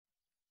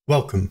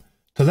Welcome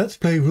to Let's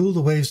Play Rule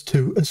the Waves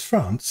 2 as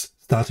France,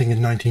 starting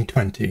in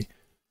 1920.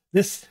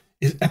 This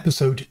is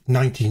episode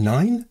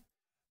 99,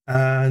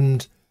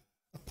 and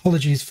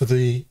apologies for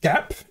the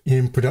gap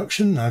in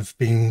production. I've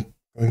been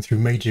going through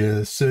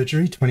major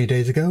surgery 20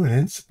 days ago, and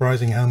it's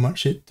surprising how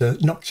much it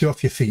knocks you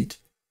off your feet.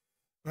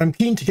 I'm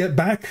keen to get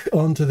back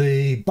onto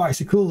the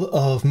bicycle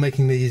of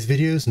making these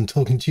videos and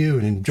talking to you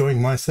and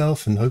enjoying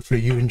myself, and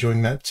hopefully you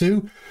enjoying that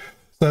too.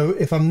 So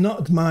if I'm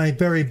not my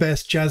very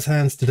best jazz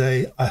hands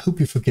today, I hope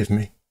you forgive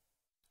me.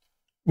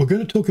 We're going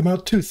to talk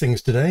about two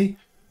things today.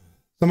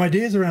 Some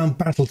ideas around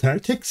battle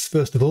tactics,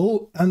 first of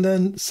all, and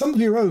then some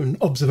of your own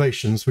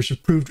observations, which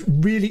have proved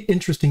really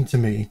interesting to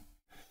me.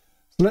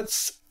 So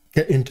let's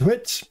get into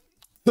it.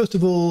 First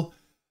of all,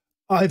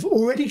 I've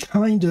already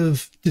kind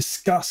of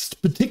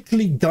discussed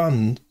particularly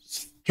gun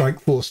strike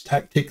force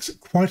tactics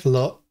quite a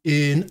lot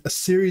in a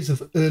series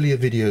of earlier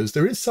videos.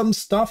 There is some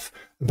stuff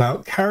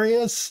about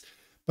carriers,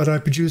 but I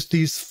produced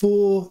these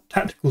 4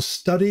 tactical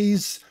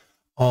studies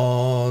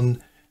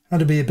on how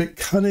to be a bit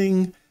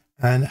cunning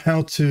and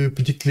how to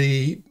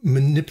particularly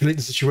manipulate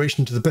the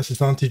situation to the best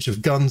advantage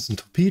of guns and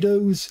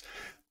torpedoes,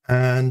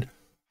 and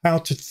how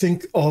to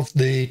think of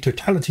the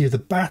totality of the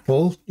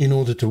battle in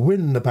order to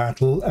win the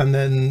battle, and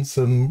then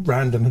some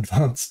random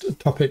advanced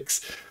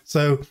topics.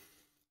 So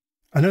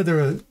I know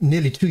they're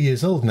nearly 2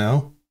 years old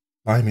now.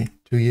 I mean,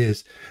 2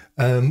 years.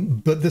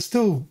 But they're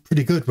still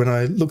pretty good. When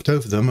I looked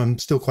over them, I'm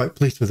still quite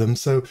pleased with them.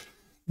 So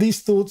these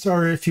thoughts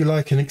are, if you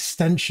like, an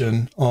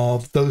extension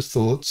of those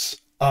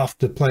thoughts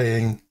after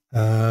playing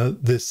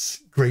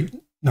this great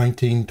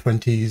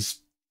 1920s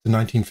to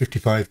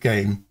 1955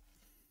 game.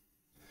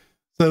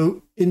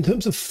 So in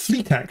terms of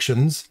fleet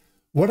actions,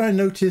 what I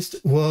noticed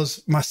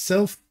was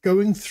myself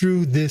going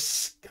through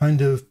this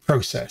kind of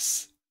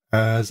process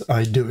as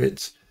I do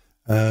it.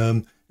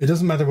 It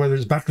doesn't matter whether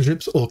it's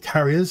battleships or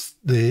carriers,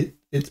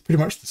 it's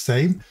pretty much the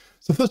same.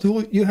 So first of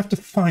all, you have to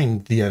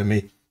find the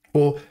enemy,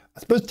 or I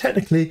suppose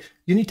technically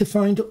you need to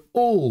find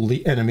all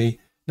the enemy.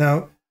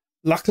 Now,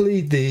 luckily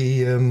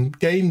the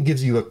game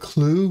gives you a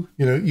clue.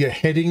 You know, you're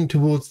heading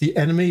towards the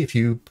enemy. If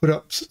you put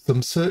up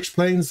some search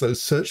planes, those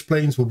search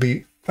planes will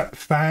be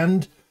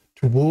fanned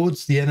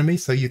towards the enemy,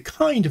 so you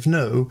kind of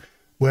know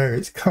where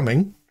it's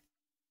coming.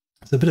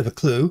 It's a bit of a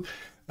clue,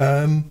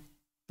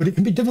 but it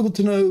can be difficult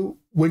to know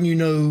when you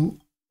know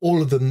all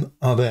of them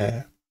are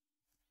there.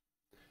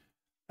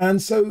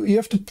 And so you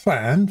have to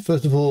plan,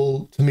 first of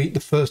all, to meet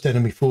the first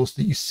enemy force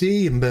that you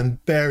see, and then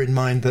bear in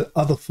mind that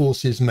other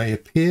forces may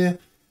appear,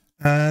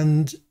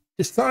 and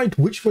decide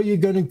which way you're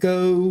going to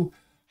go.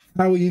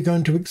 How are you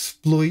going to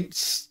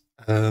exploit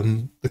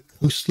the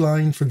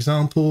coastline, for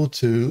example,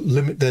 to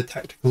limit their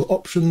tactical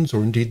options,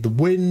 or indeed the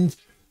wind,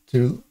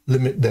 to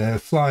limit their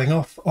flying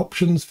off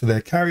options for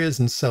their carriers,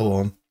 and so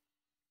on.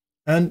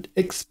 And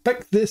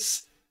expect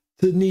this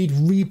to need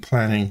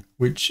replanning,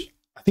 which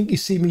I think you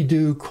see me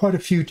do quite a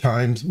few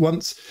times.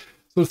 Once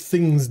sort of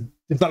things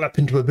develop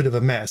into a bit of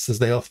a mess, as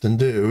they often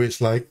do, it's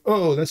like,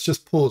 oh, let's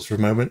just pause for a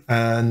moment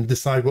and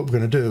decide what we're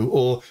going to do.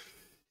 Or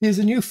here's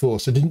a new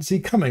force I didn't see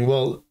coming.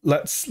 Well,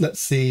 let's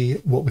see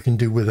what we can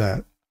do with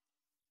that.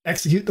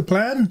 Execute the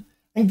plan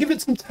and give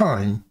it some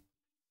time.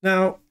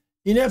 Now,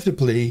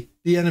 inevitably,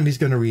 the enemy's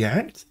going to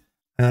react.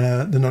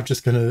 They're not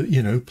just going to,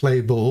 you know,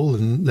 play ball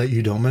and let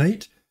you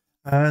dominate.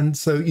 And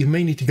so you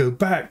may need to go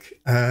back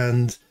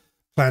and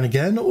plan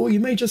again, or you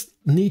may just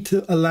need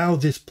to allow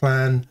this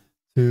plan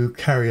to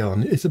carry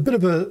on. It's a bit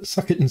of a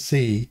suck it and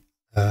see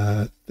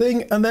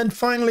thing. And then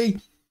finally,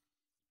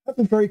 have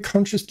a very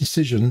conscious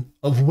decision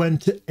of when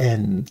to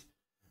end.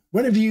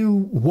 When have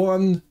you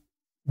won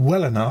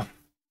well enough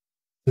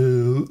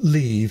to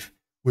leave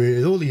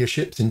with all of your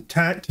ships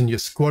intact and your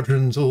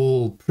squadrons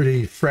all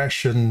pretty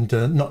fresh and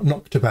not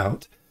knocked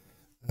about?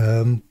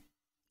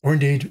 Or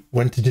indeed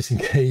when to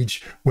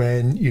disengage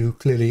when you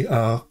clearly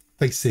are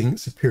facing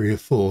superior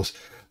force.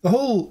 The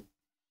whole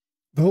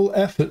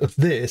effort of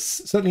this,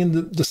 certainly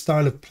in the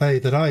style of play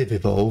that I've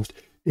evolved,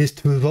 is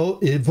to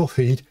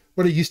avoid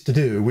what I used to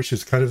do, which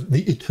is kind of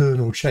the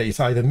eternal chase,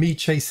 either me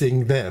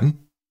chasing them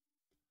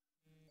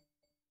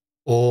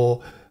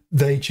or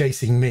they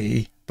chasing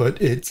me.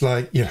 But it's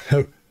like, you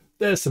know,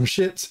 there's some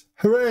ships,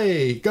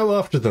 hooray, go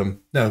after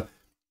them. No,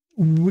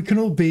 we can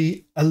all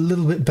be a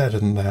little bit better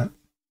than that.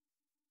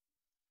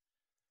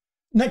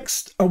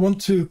 Next, I want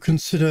to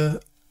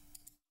consider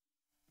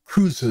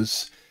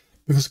cruisers,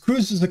 because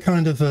cruisers are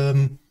kind of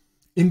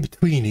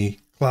in-betweeny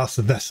class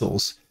of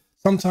vessels.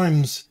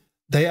 Sometimes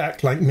they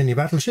act like mini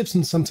battleships,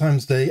 and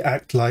sometimes they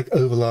act like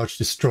overlarge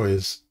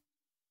destroyers.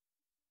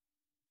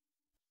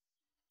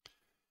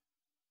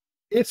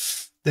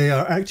 If they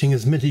are acting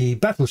as mini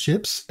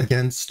battleships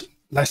against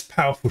less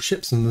powerful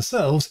ships than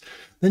themselves,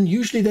 then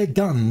usually their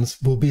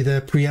guns will be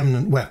their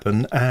preeminent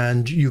weapon,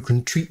 and you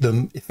can treat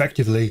them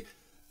effectively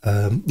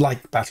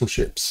like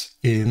battleships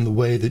in the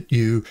way that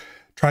you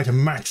try to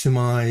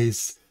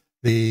maximize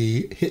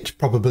the hit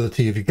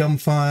probability of your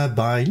gunfire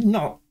by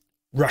not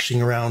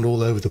rushing around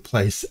all over the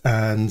place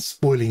and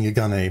spoiling your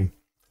gun aim.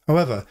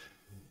 However,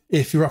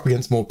 If you're up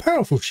against more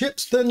powerful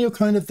ships, then you're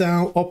kind of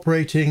now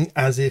operating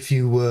as if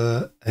you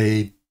were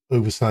a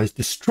oversized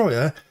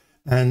destroyer,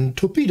 and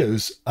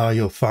torpedoes are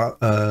your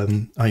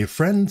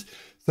friend.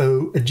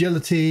 So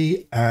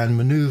agility and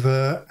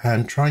maneuver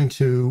and trying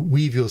to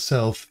weave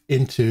yourself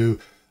into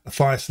a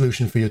fire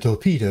solution for your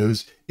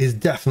torpedoes is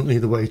definitely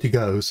the way to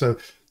go. So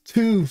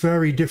two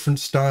very different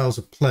styles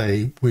of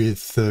play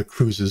with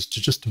cruisers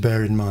to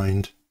bear in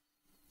mind.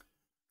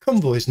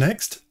 Convoys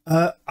next.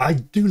 I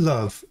do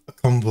love a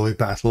convoy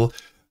battle.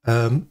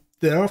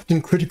 They're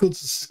often critical to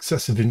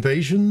successive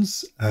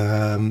invasions,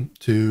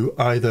 to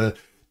either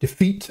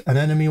defeat an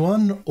enemy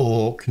one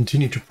or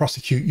continue to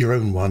prosecute your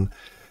own one.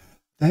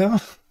 They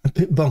are a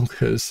bit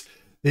bonkers.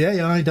 The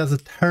AI does a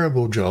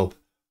terrible job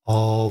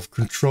of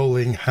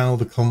controlling how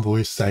the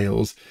convoy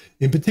sails.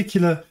 In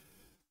particular,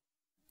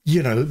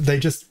 you know, they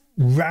just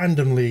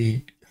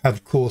randomly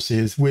have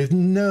courses with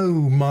no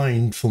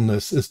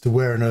mindfulness as to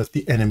where on earth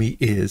the enemy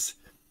is.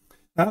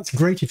 That's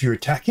great if you're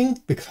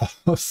attacking,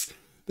 because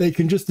they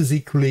can just as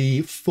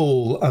equally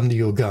fall under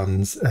your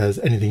guns as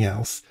anything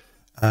else.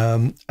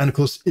 And of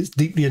course, it's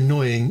deeply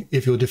annoying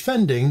if you're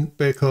defending,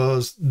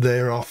 because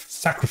they're off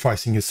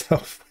sacrificing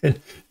yourself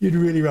when you'd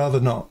really rather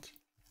not.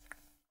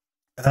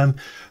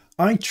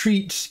 I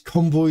treat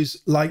convoys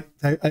like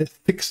they're a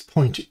fixed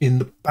point in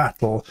the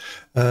battle.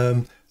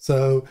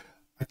 So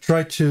I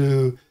try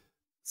to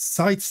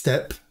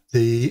sidestep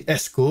the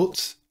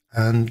escorts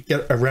and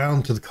get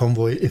around to the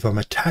convoy if I'm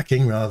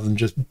attacking, rather than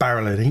just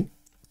barreling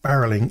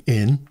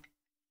in.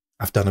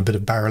 I've done a bit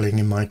of barreling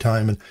in my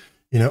time, and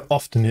you know,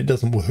 often it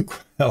doesn't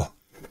work well,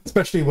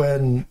 especially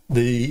when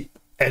the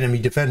enemy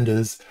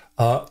defenders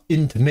are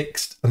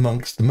intermixed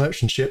amongst the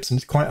merchant ships, and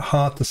it's quite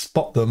hard to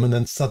spot them, and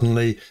then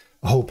suddenly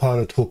a whole pile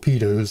of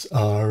torpedoes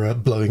are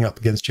blowing up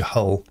against your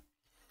hull.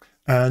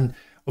 And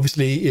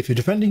obviously, if you're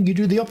defending, you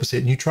do the opposite,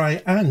 and you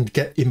try and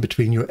get in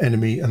between your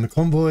enemy and the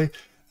convoy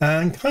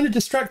and kind of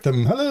distract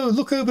them. Hello,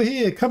 look over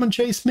here, come and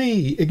chase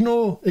me.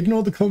 Ignore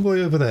the convoy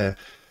over there.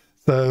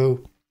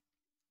 So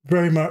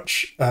very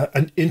much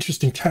an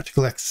interesting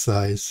tactical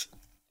exercise.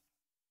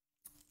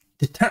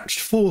 Detached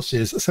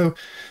forces. So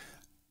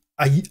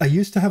I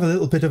used to have a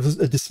little bit of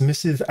a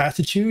dismissive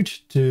attitude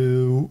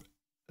to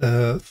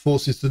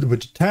forces that were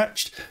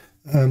detached.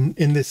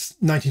 In this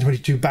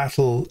 1922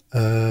 battle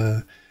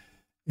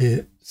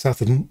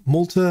south of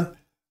Malta,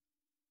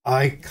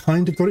 I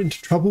kind of got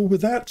into trouble with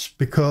that,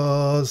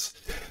 because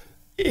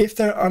if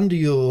they're not under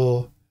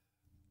your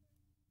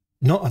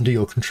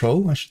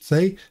control, I should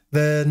say,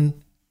 then,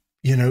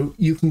 you know,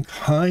 you can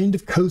kind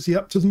of cozy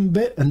up to them a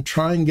bit and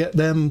try and get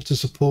them to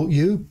support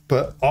you,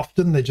 but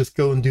often they just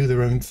go and do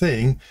their own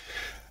thing.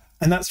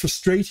 And that's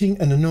frustrating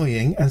and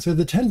annoying. And so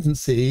the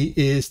tendency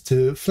is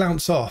to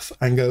flounce off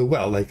and go,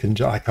 well, I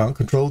can't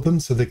control them,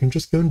 so they can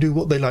just go and do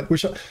what they like,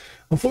 which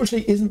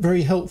unfortunately isn't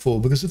very helpful,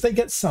 because if they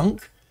get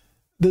sunk,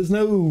 there's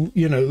no,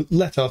 you know,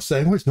 let off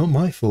saying, well, it's not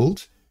my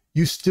fault.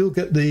 You still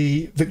get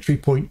the victory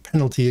point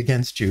penalty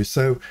against you.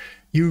 So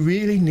you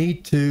really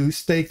need to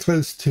stay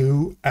close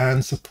to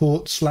and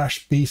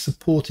support/be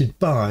supported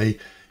by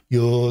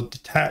your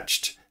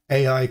detached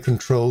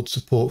AI-controlled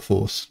support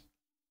force.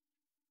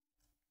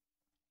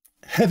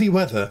 Heavy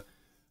weather.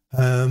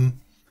 I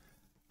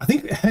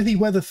think heavy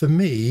weather for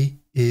me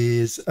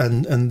is,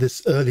 and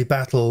this early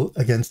battle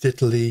against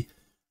Italy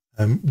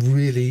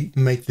really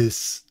made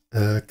this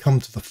come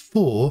to the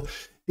fore.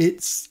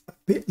 It's a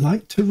bit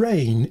like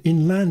terrain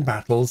in land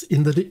battles,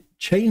 in that it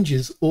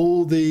changes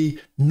all the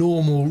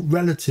normal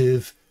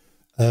relative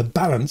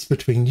balance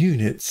between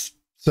units.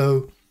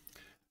 So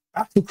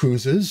battle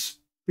cruisers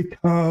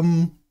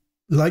become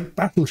like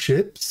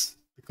battleships,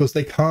 because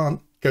they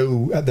can't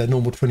go at their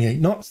normal 28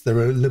 knots.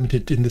 They're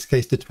limited in this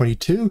case to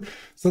 22.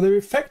 So they're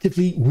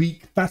effectively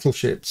weak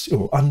battleships,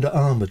 or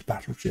under-armored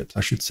battleships,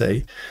 I should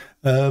say.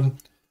 The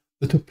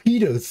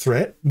torpedo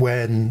threat,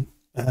 when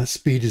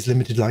speed is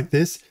limited like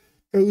this,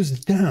 goes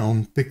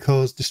down,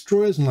 because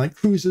destroyers and light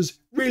cruisers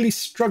really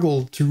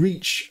struggle to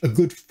reach a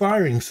good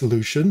firing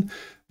solution,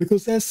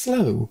 because they're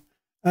slow.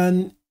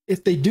 And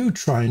if they do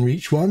try and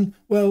reach one,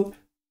 well,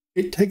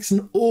 it takes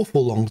an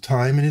awful long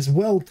time and is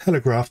well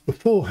telegraphed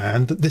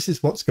beforehand that this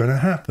is what's going to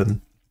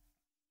happen.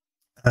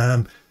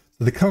 So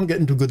they can't get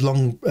into a good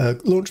long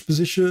launch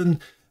position.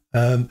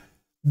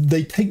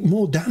 They take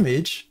more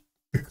damage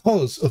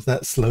because of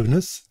that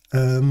slowness.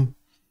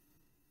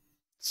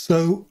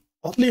 So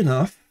oddly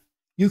enough,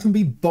 you can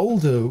be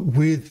bolder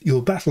with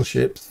your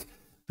battleships,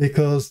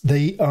 because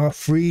they are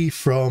free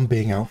from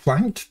being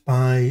outflanked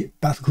by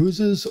battle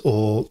cruisers,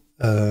 or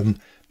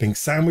being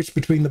sandwiched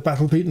between the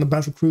battle fleet and the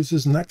battle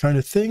cruisers and that kind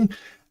of thing.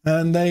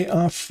 And they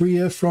are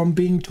freer from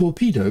being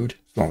torpedoed,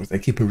 as long as they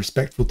keep a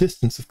respectful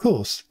distance, of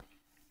course.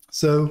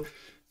 So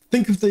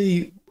think of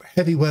the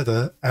heavy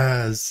weather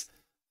as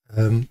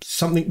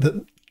something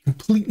that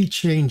completely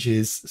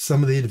changes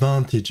some of the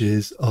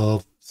advantages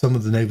of some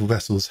of the naval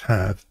vessels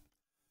have.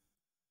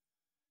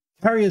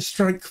 Carrier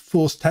strike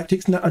force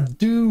tactics. Now, I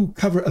do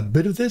cover a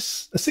bit of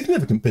this, a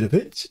significant bit of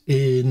it,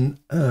 in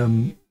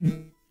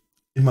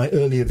my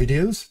earlier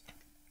videos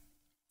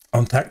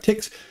on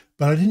tactics,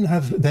 but I didn't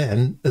have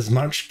then as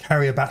much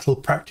carrier battle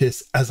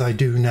practice as I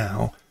do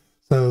now.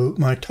 So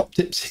my top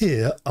tips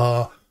here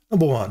are,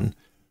 number one,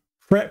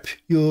 prep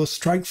your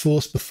strike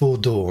force before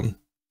dawn.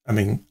 I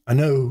mean, I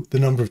know the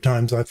number of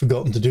times I've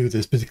forgotten to do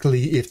this,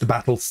 particularly if the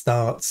battle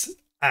starts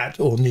at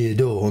or near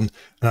dawn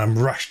and I'm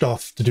rushed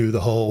off to do the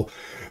whole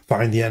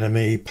find the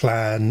enemy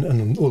plan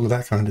and all of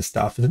that kind of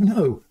stuff. And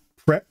no,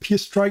 prep your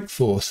strike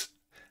force.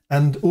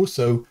 And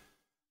also,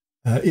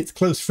 its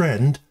close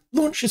friend,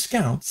 launch your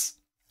scouts.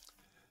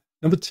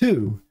 Number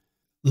two,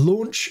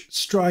 launch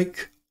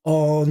strike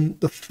on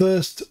the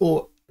first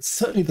or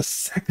certainly the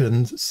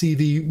second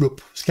CV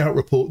scout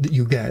report that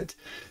you get.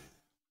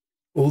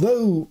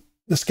 Although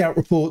the scout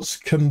reports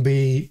can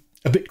be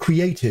a bit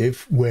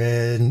creative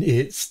when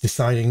it's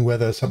deciding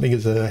whether something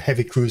is a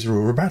heavy cruiser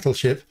or a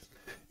battleship,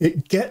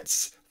 it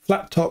gets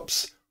flat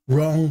tops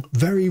wrong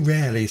very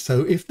rarely.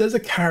 So if there's a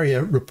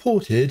carrier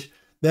reported,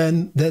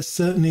 then there's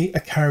certainly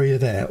a carrier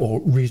there, or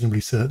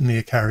reasonably certainly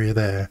a carrier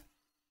there.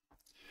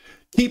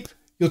 Keep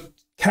your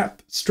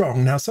cap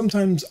strong. Now,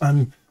 sometimes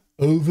I'm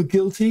over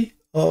guilty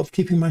of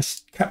keeping my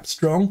cap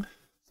strong.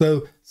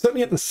 So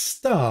certainly at the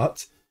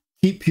start,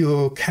 keep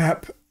your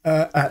cap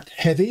at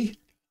heavy,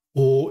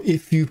 or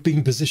if you've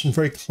been positioned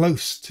very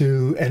close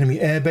to enemy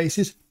air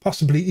bases,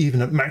 possibly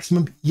even at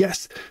maximum.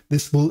 Yes,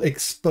 this will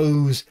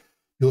expose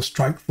your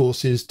strike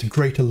forces to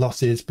greater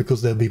losses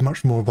because they'll be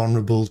much more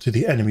vulnerable to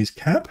the enemy's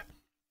cap.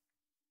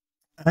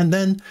 And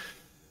then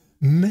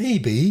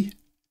maybe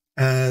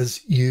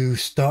as you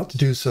start to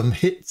do some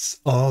hits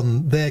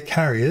on their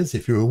carriers,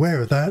 if you're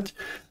aware of that,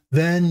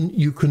 then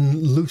you can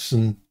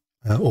loosen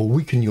or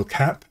weaken your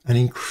cap and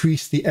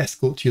increase the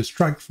escort to your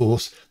strike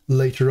force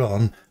later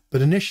on.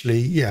 But initially,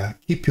 yeah,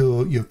 keep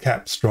your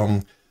cap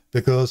strong,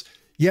 because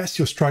yes,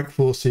 your strike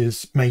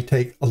forces may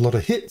take a lot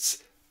of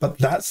hits, but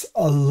that's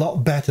a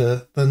lot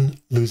better than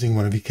losing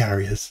one of your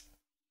carriers.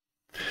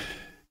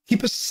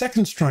 Keep a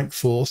second strike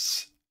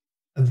force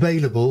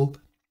available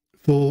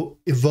for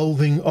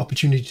evolving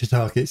opportunity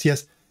targets.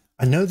 Yes,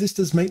 I know this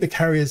does make the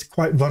carriers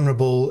quite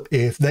vulnerable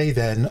if they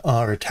then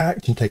are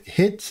attacked and take a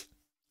hit.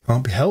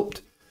 Can't be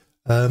helped.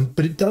 But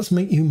it does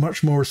make you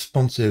much more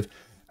responsive.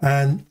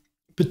 And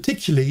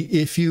particularly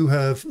if you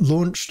have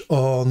launched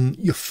on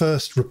your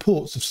first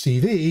reports of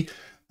CV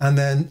and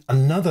then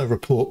another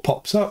report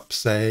pops up,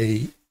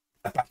 say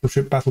a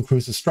battleship,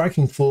 battlecruiser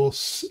striking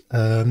force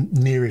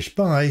nearish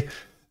by,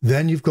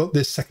 then you've got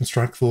this second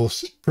strike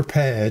force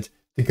prepared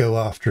to go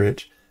after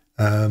it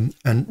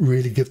and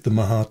really give them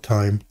a hard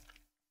time.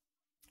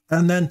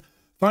 And then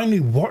finally,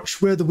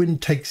 watch where the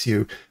wind takes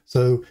you.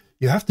 So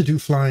you have to do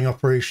flying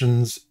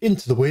operations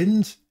into the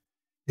wind.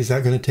 Is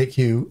that going to take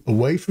you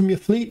away from your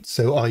fleet?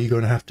 So are you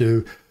going to have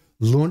to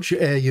launch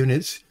your air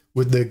units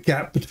with the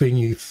gap between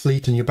your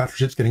fleet and your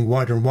battleships getting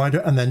wider and wider,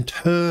 and then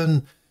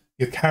turn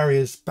your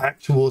carriers back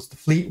towards the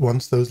fleet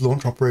once those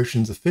launch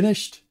operations are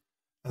finished,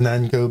 and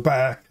then go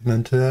back and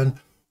then turn?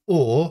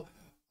 Or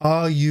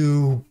are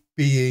you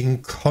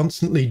being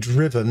constantly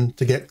driven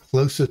to get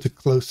closer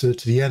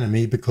to the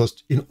enemy,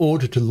 because in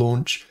order to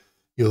launch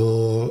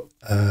your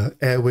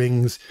air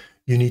wings,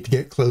 you need to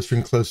get closer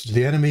and closer to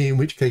the enemy, in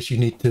which case you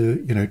need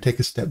to, take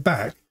a step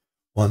back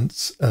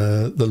once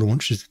the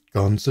launch is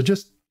gone. So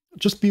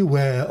just be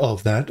aware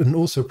of that, and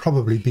also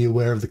probably be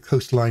aware of the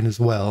coastline as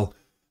well,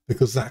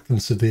 because that can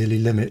severely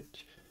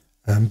limit,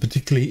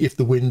 particularly if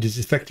the wind is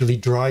effectively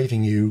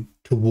driving you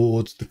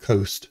towards the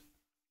coast.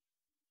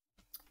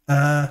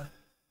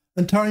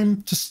 And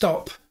time to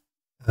stop.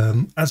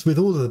 As with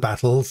all of the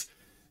battles,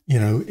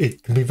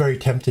 it can be very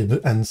tempting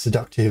and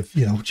seductive,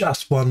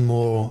 just one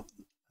more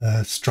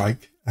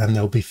strike and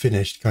they'll be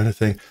finished, kind of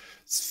thing.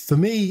 For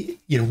me,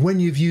 when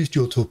you've used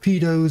your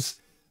torpedoes,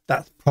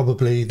 that's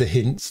probably the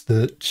hints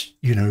that,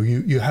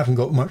 you haven't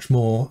got much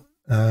more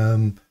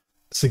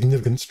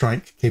significant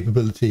strike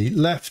capability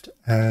left,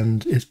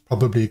 and it's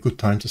probably a good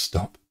time to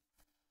stop.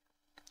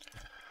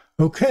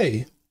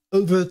 Okay,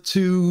 over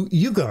to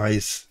you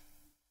guys.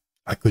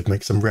 I could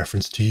make some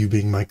reference to you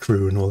being my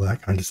crew and all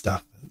that kind of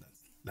stuff.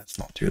 Let's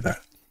not do that.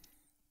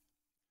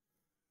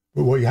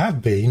 But what you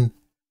have been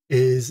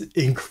is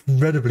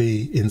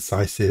incredibly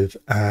incisive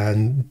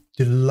and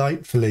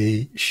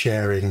delightfully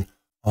sharing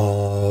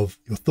of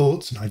your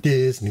thoughts and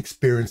ideas and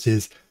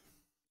experiences.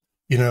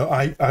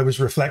 I was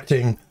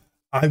reflecting,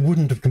 I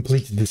wouldn't have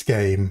completed this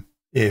game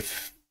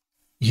if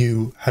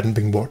you hadn't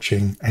been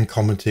watching and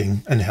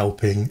commenting and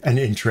helping and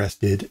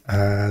interested,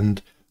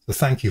 and so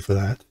thank you for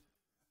that.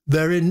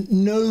 They're in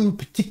no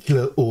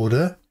particular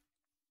order,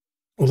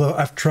 although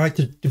I've tried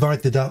to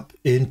divide it up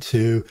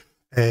into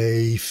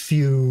a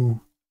few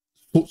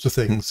sorts of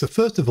things. So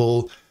first of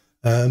all,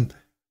 I've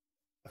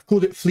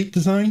called it fleet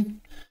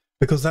design,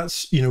 because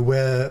that's,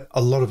 where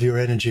a lot of your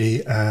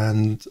energy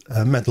and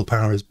mental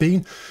power has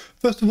been.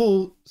 First of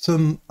all,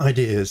 some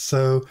ideas.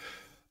 So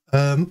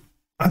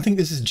I think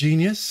this is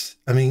genius.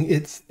 I mean,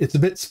 it's a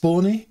bit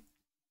spawny,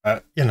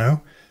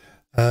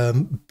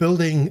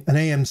 building an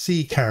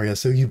AMC carrier.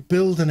 So you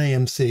build an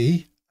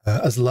AMC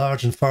as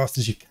large and fast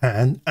as you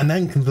can, and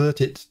then convert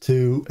it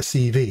to a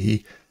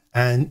CV,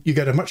 and you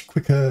get a much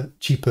quicker,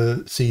 cheaper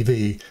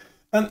CV.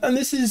 And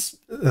this is,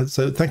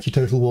 so thank you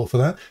Total War for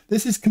that.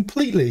 This is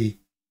completely,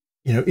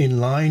 in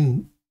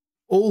line.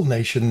 All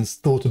nations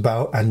thought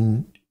about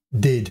and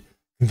did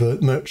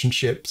convert merchant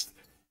ships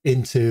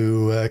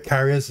into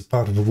carriers as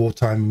part of a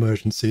wartime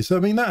emergency. So,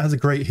 I mean, that has a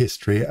great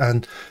history,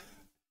 and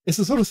it's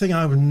the sort of thing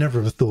I would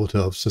never have thought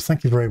of. So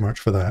thank you very much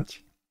for that.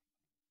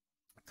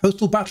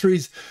 Coastal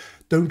batteries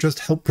don't just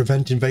help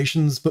prevent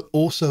invasions, but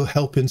also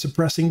help in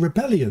suppressing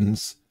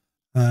rebellions.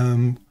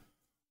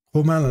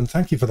 Cormalan,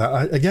 thank you for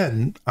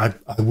that.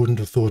 I wouldn't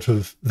have thought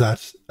of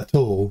that at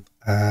all.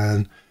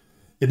 And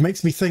it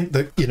makes me think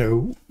that,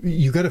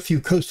 you get a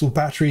few coastal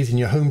batteries in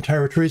your home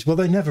territories. Well,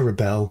 they never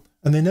rebel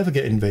and they never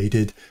get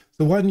invaded.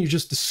 So why don't you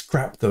just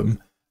scrap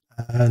them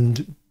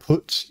and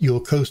put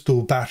your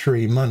coastal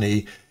battery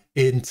money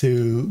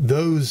into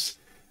those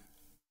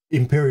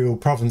imperial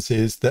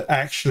provinces that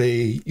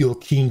actually you're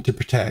keen to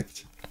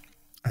protect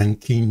and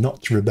keen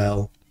not to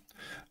rebel?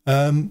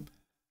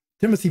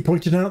 Timothy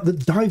pointed out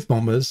that dive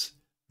bombers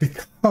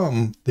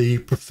become the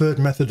preferred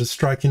method of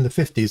strike in the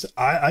 50s.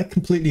 I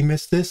completely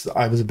missed this.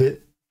 I was a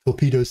bit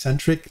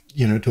torpedo-centric.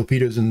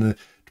 Torpedoes in the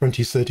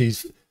 20s,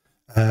 30s,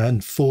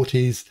 and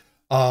 40s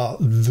are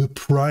the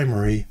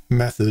primary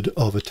method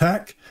of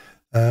attack.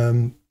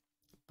 But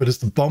as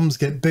the bombs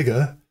get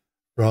bigger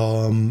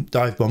from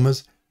dive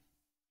bombers,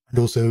 and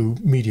also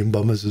medium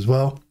bombers as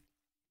well,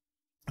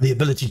 the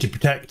ability to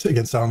protect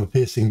against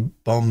armor-piercing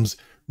bombs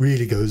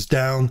really goes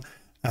down,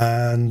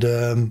 and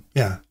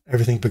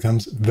everything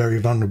becomes very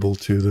vulnerable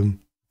to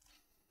them.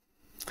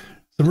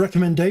 Some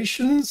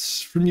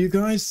recommendations from you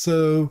guys.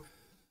 So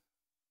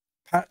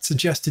Pat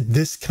suggested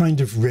this kind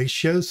of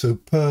ratio, so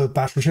per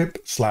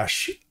battleship /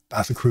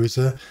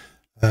 battlecruiser,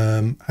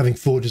 having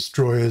 4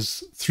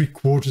 destroyers,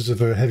 3/4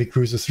 of a heavy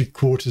cruiser,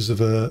 3/4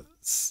 of a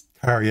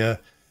carrier,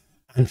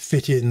 and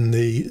fit in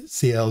the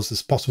CLs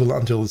as possible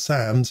until the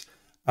SAMs.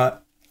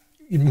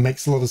 It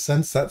makes a lot of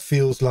sense. That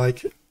feels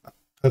like a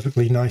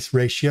perfectly nice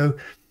ratio.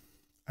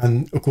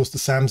 And of course, the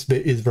SAMs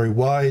bit is very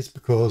wise,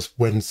 because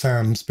when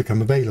SAMs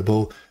become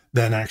available,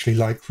 then actually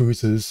light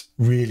cruisers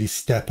really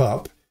step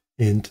up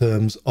in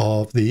terms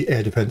of the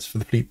air defense for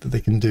the fleet that they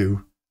can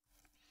do.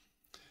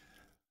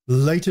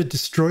 Later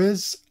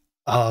destroyers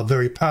are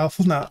very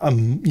powerful. Now,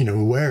 I'm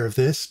aware of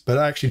this, but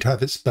actually to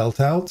have it spelt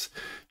out,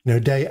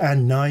 day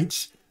and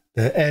night,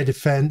 their air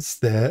defense,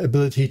 their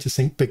ability to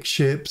sink big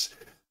ships,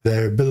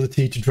 their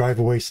ability to drive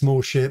away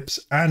small ships,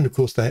 and of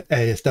course their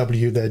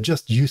ASW, they're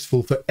just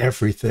useful for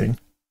everything.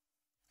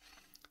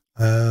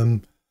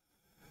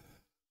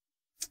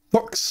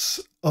 Fox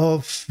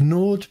of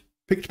Nord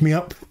picked me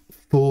up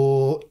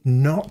for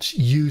not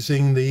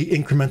using the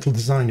incremental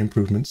design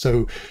improvement.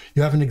 So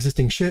you have an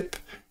existing ship,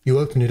 you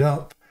open it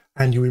up,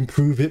 and you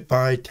improve it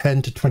by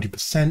 10 to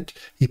 20%.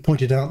 He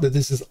pointed out that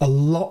this is a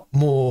lot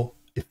more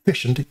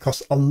efficient. It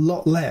costs a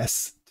lot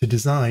less to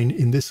design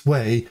in this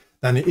way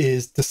than it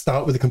is to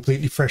start with a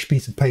completely fresh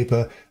piece of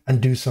paper and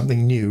do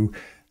something new.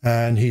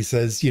 And he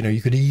says,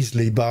 you could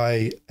easily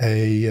buy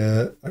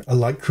a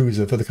light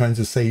cruiser for the kinds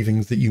of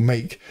savings that you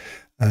make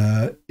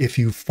if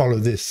you follow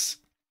this.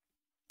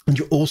 And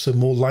you're also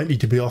more likely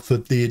to be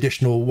offered the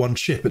additional 1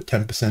 ship at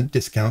 10%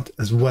 discount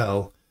as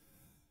well.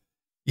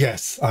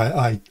 Yes,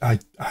 I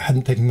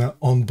hadn't taken that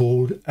on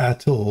board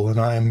at all, and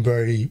I am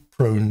very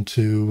prone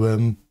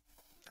to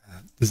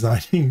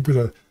designing with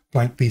a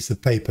blank piece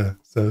of paper.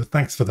 So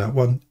thanks for that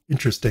one.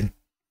 Interesting.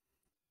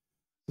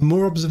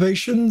 More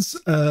observations.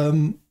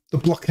 The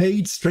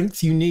blockade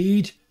strength you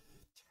need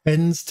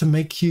tends to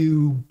make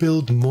you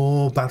build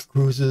more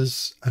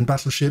battlecruisers and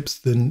battleships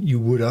than you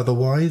would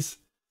otherwise.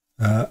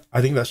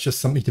 I think that's just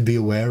something to be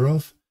aware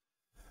of.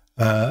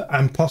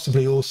 And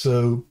possibly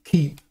also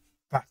keep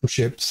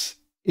battleships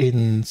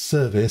in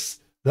service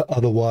that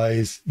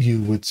otherwise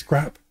you would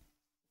scrap.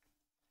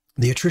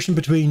 The attrition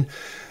between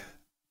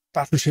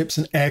battleships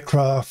and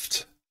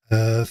aircraft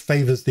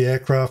favors the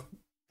aircraft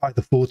by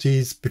the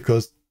 40s,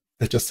 because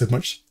they're just so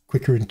much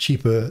quicker and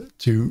cheaper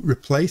to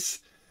replace.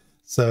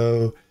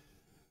 So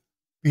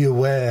be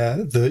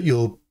aware that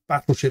your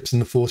battleships in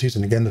the 40s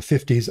and again the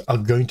 50s are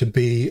going to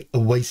be a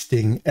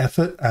wasting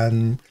effort,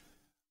 and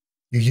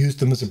you use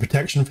them as a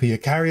protection for your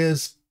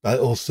carriers, but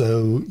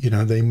also,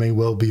 they may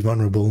well be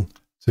vulnerable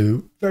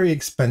to very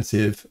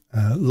expensive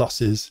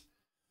losses.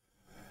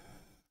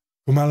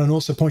 Cormalan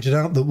also pointed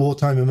out that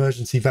wartime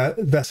emergency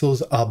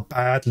vessels are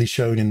badly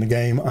shown in the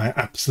game. I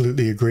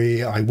absolutely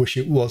agree. I wish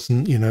it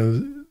wasn't.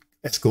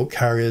 Escort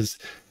carriers.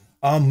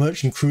 Armed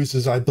merchant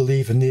cruisers, I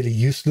believe, are nearly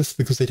useless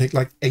because they take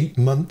like 8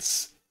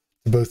 months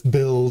to both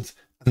build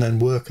and then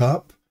work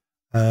up.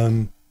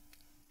 And,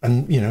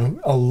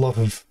 a lot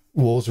of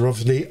wars are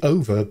obviously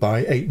over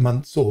by 8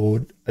 months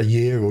or a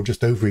year or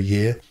just over a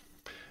year.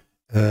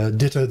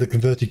 Ditto the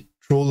converted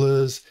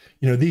trawlers.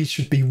 These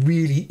should be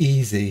really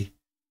easy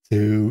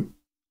to...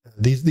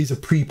 These are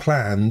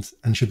pre-planned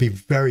and should be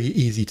very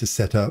easy to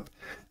set up.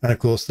 And of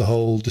course, the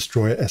whole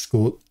destroyer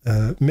escort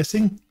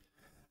missing.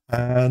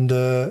 And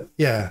the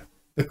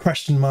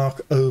question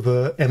mark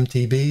over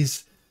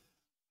MTBs.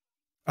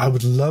 I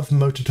would love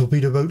motor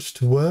torpedo boats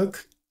to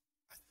work.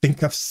 I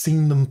think I've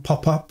seen them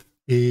pop up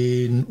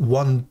in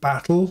one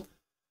battle,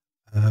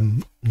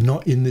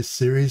 not in this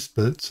series,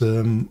 but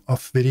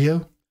off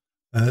video.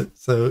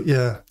 So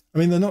yeah, I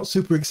mean, they're not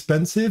super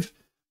expensive,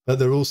 but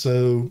they're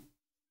also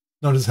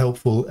not as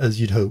helpful as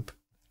you'd hope.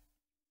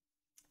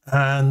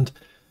 And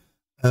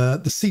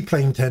the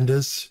seaplane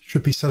tenders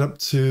should be set up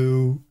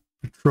to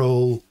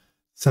patrol,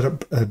 set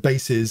up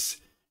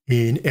bases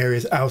in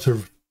areas out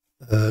of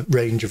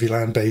range of your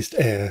land-based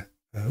air,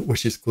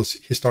 which is, of course,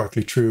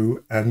 historically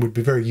true and would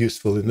be very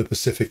useful in the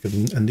Pacific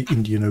and the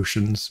Indian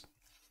Oceans.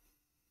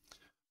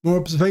 More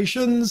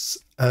observations.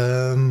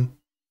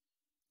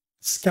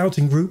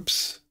 Scouting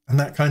groups and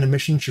that kind of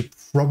mission should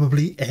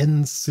probably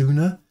end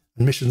sooner.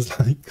 And missions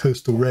like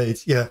coastal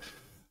raids, yeah.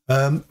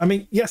 I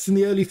mean, yes, in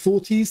the early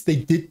 40s, they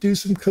did do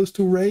some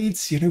coastal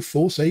raids. You know,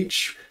 Force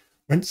H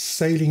went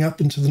sailing up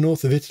into the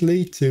north of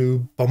Italy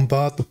to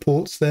bombard the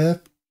ports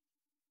there.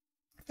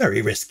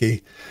 Very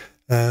risky.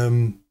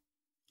 I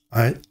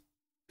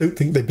don't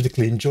think they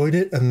particularly enjoyed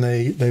it, and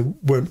they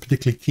weren't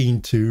particularly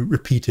keen to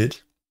repeat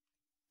it.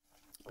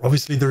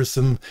 Obviously, there are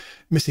some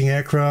missing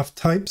aircraft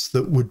types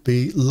that would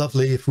be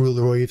lovely if Rule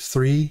the Waves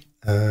 3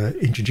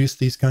 introduced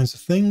these kinds of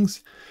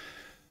things.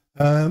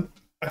 I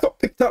got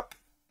picked up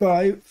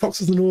by Fox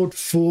of the Nord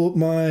for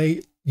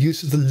my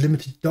use of the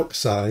limited dock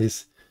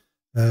size.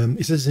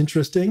 It says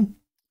interesting,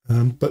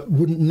 but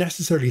wouldn't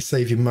necessarily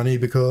save you money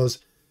because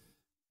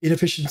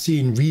inefficiency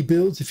in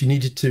rebuilds if you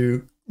needed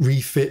to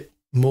refit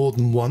more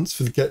than once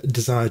for the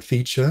desired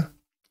feature,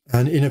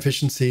 and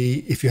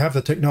inefficiency if you have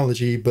the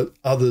technology but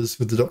others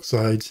with the dock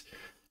sides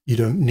you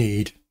don't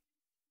need.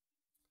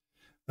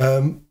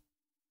 For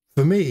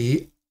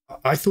me,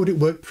 I thought it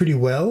worked pretty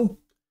well.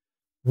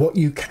 What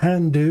you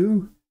can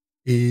do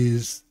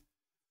is,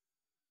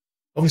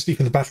 obviously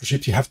for the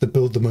battleships, you have to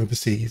build them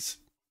overseas.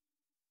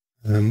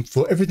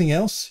 For everything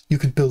else, you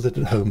could build it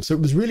at home. So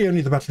it was really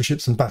only the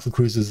battleships and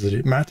battlecruisers that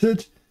it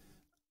mattered.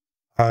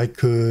 I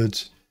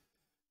could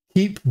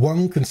keep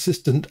one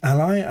consistent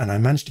ally, and I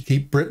managed to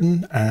keep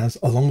Britain as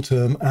a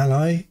long-term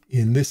ally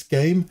in this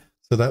game.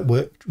 So that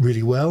worked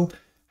really well.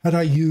 Had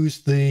I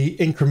used the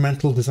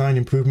incremental design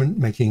improvement,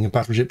 making a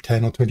battleship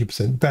 10 or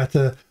 20%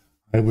 better,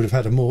 I would have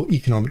had a more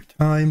economic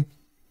time.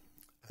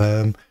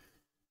 For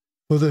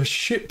the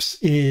ships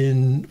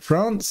in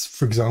France,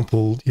 for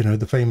example, you know,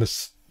 the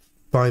famous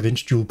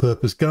 5-inch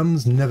dual-purpose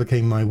guns never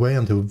came my way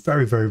until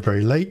very, very,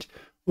 very late.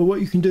 But what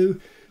you can do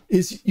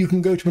is you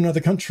can go to another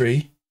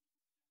country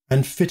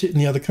and fit it in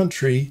the other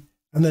country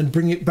and then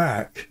bring it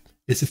back.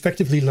 It's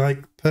effectively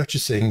like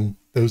purchasing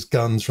those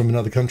guns from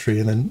another country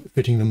and then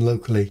fitting them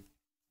locally.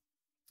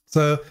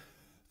 So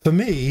for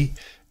me,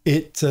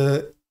 it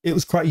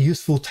was quite a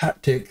useful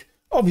tactic.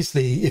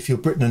 Obviously, if you're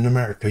Britain and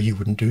America, you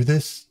wouldn't do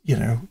this. You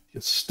know,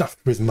 you're stuffed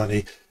with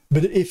money.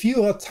 But if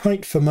you are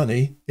tight for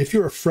money, if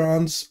you're a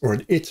France or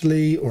an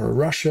Italy or a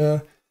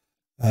Russia,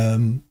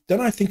 then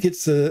I think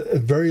it's a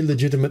very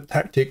legitimate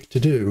tactic to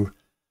do,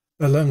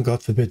 alone,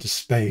 God forbid, to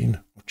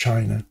Spain or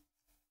China.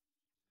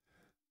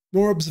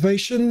 More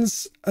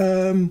observations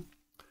around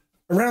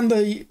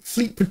the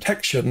fleet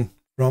protection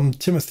from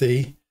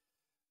Timothy.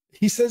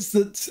 He says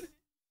that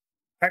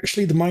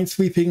actually the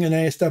minesweeping and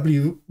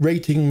ASW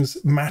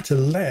ratings matter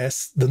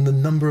less than the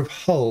number of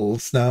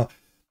hulls. Now,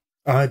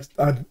 I've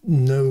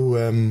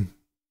no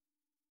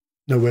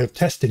way of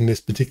testing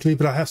this particularly,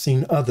 but I have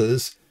seen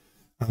others.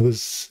 I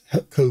was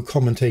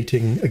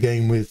co-commentating a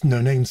game with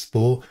No Name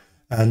Spore,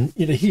 and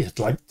you know, he had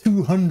like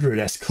 200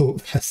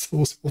 escort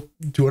vessels, or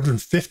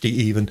 250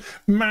 even,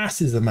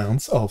 massive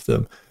amounts of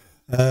them.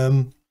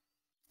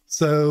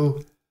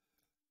 So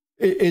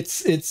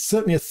it's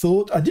certainly a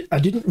thought. I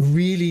didn't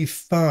really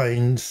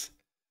find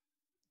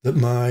that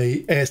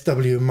my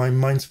ASW and my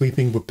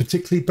minesweeping were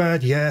particularly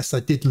bad. Yes, I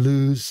did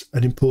lose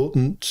an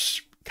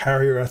important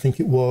carrier, I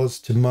think it was,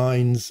 to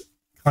mines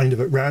kind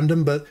of at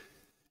random, but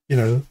you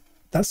know,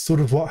 that's sort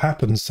of what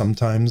happens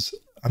sometimes.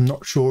 I'm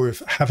not sure if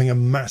having a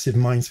massive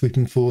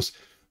minesweeping force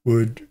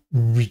would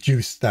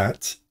reduce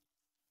that,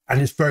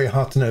 and it's very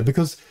hard to know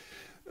because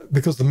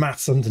the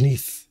maths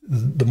underneath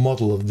the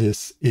model of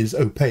this is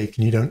opaque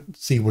and you don't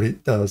see what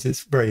it does.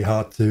 It's very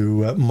hard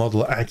to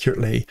model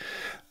accurately.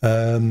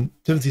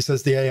 Timothy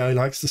says the AI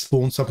likes to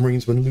spawn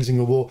submarines when losing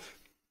a war.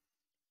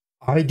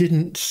 I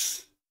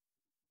didn't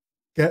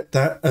get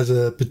that as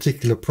a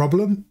particular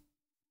problem.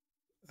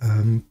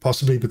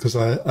 Possibly because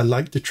I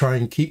like to try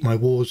and keep my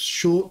wars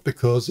short,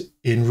 because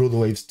in Rule the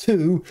Waves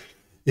 2,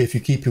 if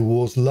you keep your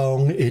wars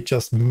long, it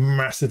just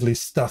massively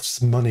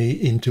stuffs money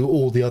into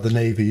all the other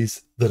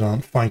navies that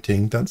aren't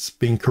fighting. That's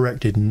being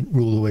corrected in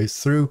Rule the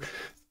Waves Rule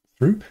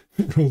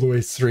the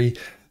Waves 3.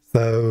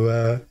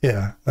 So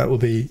yeah, that will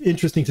be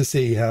interesting to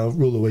see how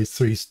Rule the Waves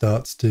 3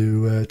 starts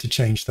to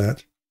change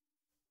that.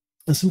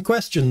 And some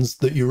questions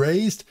that you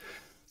raised.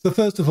 So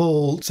first of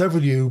all, several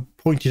of you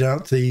pointed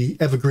out the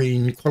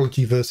evergreen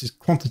quality versus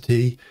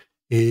quantity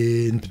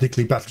in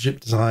particularly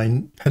battleship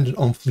design dependent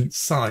on fleet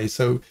size.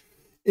 So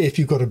if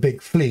you've got a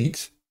big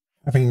fleet,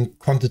 having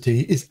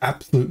quantity is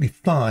absolutely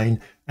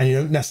fine, and you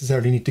don't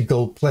necessarily need to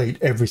gold plate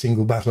every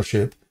single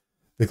battleship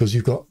because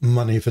you've got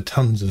money for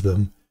tons of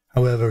them.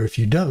 However, if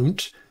you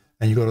don't,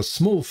 and you've got a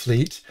small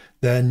fleet,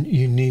 then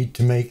you need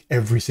to make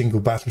every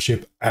single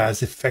battleship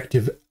as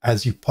effective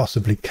as you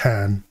possibly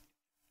can.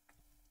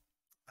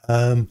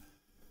 Late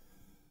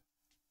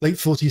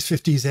 40s,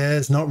 50s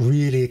airs not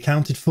really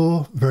accounted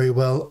for very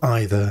well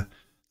either.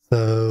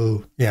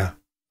 So, yeah.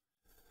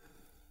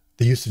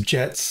 The use of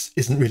jets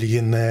isn't really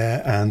in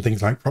there, and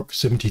things like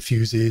proximity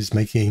fuses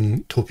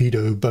making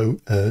torpedo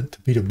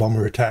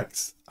bomber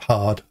attacks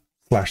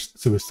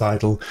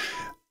hard/suicidal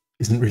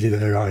isn't really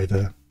there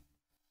either.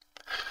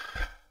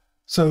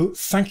 So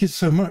thank you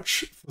so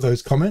much for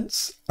those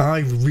comments. I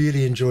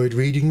really enjoyed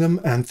reading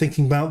them and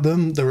thinking about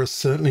them. There are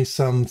certainly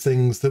some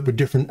things that were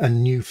different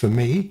and new for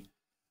me.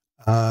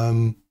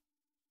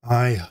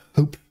 I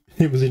hope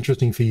it was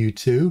interesting for you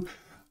too.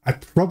 I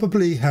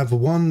probably have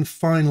one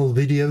final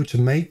video to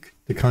make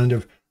to kind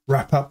of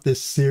wrap up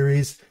this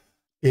series.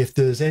 If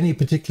there's any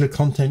particular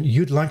content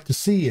you'd like to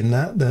see in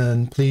that,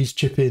 then please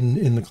chip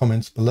in the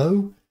comments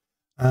below.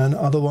 And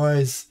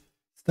otherwise,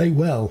 stay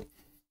well.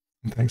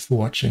 And thanks for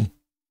watching.